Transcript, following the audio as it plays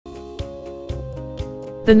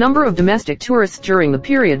The number of domestic tourists during the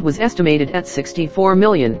period was estimated at 64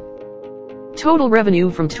 million. Total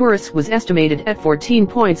revenue from tourists was estimated at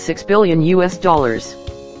 $14.6 billion.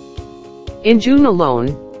 In June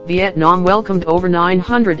alone, Vietnam welcomed over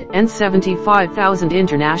 975,000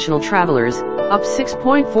 international travelers, up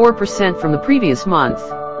 6.4% from the previous month.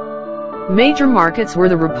 Major markets were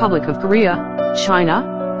the Republic of Korea,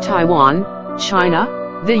 China, Taiwan,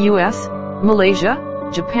 China, the US, Malaysia,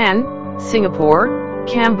 Japan, Singapore,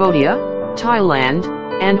 Cambodia, Thailand,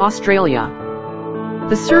 and Australia.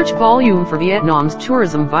 The search volume for Vietnam's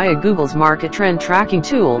tourism via Google's market trend tracking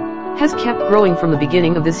tool has kept growing from the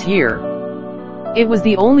beginning of this year. It was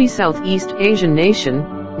the only Southeast Asian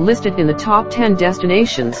nation listed in the top 10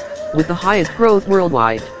 destinations with the highest growth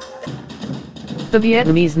worldwide. The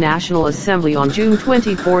Vietnamese National Assembly on June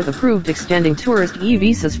 24 approved extending tourist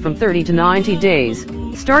e-visas from 30 to 90 days,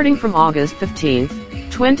 starting from August 15,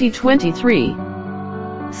 2023.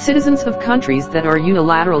 Citizens of countries that are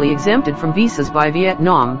unilaterally exempted from visas by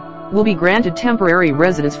Vietnam will be granted temporary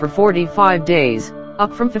residence for 45 days,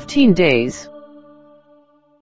 up from 15 days.